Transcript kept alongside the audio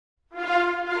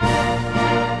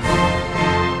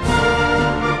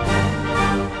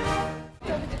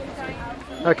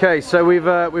Okay, so we've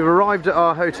arrived at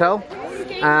our hotel,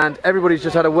 and everybody's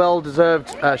just had a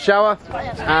well-deserved shower,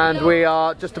 and we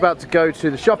are just about to go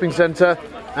to the shopping centre,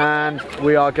 and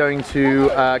we are going to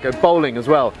go bowling as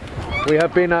well. We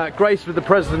have been graced with the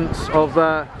presence of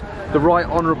the Right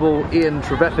Honourable Ian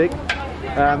Trevithick,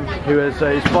 who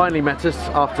has finally met us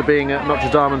after being at Notre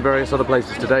Dame and various other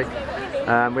places today.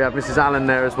 We have Mrs. Allen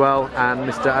there as well, and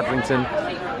Mr. Adrington.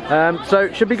 So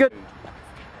it should be good.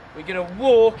 We're going to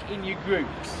walk in your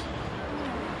groups.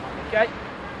 Okay?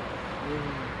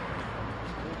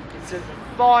 It's a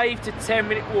 5 to 10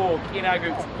 minute walk in our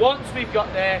groups. Once we've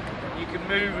got there, you can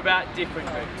move about different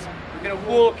groups. We're going to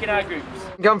walk in our groups.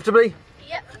 Comfortably?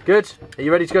 Yep. Good. Are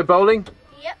you ready to go bowling?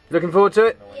 Yep. Looking forward to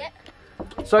it? Yep.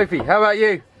 Sophie, how about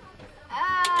you?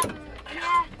 Yeah.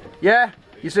 Yeah?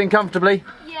 You sitting comfortably?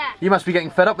 Yeah. You must be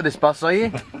getting fed up with this bus, are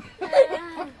you?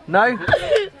 No? No.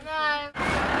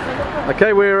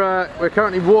 Okay, we're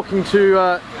currently walking to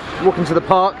the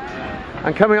park,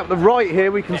 and coming up the right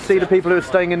here we can see the people who are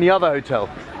staying in the other hotel,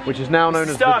 which is now known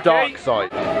as the Dark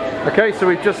Side. Okay, so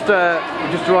we've just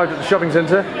arrived at the shopping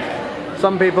centre.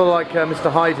 Some people, like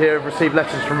Mr. Hyde here, have received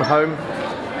letters from home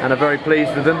and are very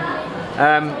pleased with them.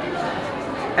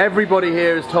 Everybody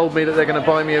here has told me that they're going to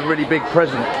buy me a really big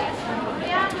present.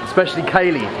 Especially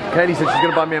Kaylee. Kaylee said she's going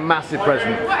to buy me a massive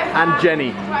present. And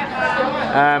Jenny.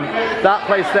 That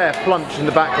place there, Flunch in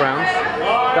the background,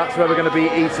 that's where we're going to be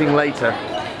eating later.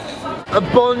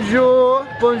 Bonjour,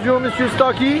 bonjour Monsieur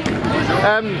Starkey.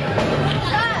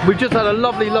 We've just had a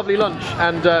lovely lunch,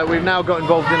 and we've now got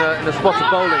involved in a spot of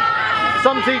bowling.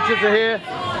 Some teachers are here,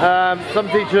 some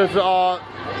teachers are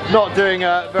not doing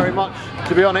very much,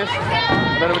 to be honest.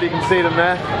 I don't know whether you can see them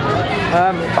there.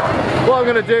 What I'm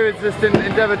going to do is just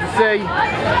endeavour to see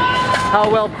how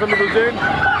well some people do.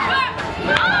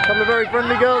 A couple of very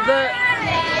friendly girls there.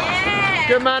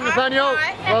 Good man, Nathaniel.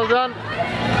 Well done.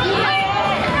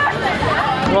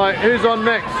 Right, who's on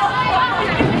next?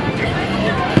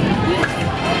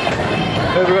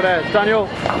 Who've we got there? Daniel.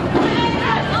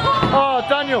 Oh,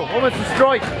 Daniel, almost a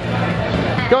strike.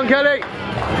 Go on, Kelly.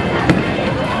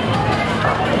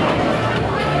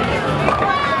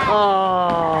 Oh.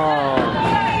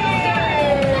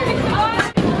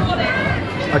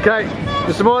 Okay,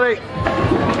 Mr. Morley,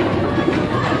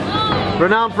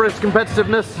 renowned for his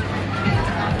competitiveness.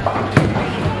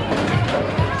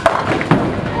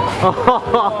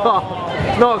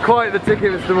 Oh, not quite the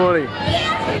ticket, Mr. Morley.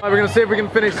 Right, we're going to see if we can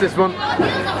finish this one.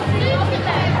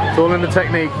 It's all in the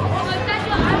technique.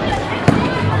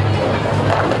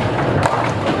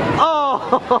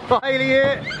 Oh, Haley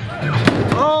here.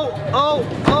 Oh.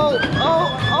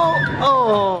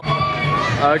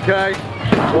 Okay,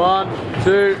 1,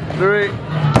 2, 3.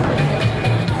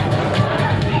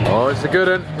 Oh, it's a good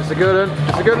one, it's a good one,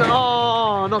 it's a good one.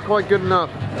 Oh, not quite good enough.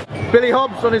 Billy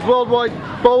Hobbs on his worldwide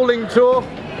bowling tour.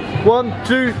 1,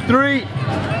 2, 3.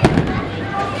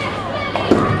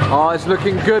 Oh, it's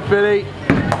looking good, Billy.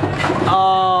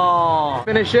 Oh,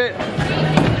 finish it.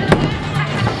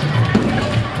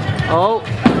 Oh.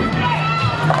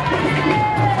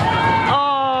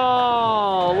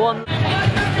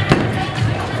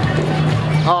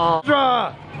 Oh,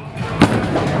 Ezra!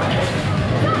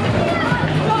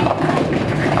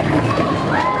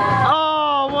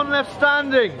 Oh, one left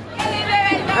standing.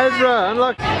 Ezra,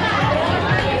 unlucky.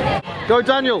 Go,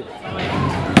 Daniel.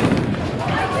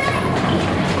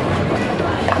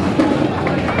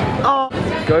 Oh,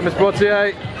 go, Miss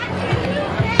Boitier.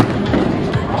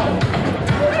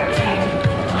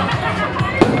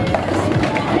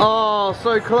 Oh,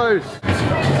 so close.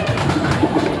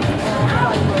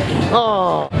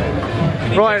 Oh,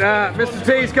 right, Mr.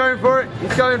 T's going for it.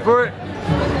 He's going for it.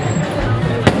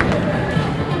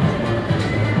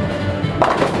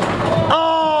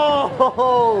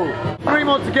 Oh, 3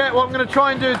 more to get. What I'm going to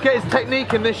try and do is get his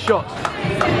technique in this shot.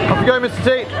 Off you go, Mr.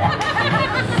 T.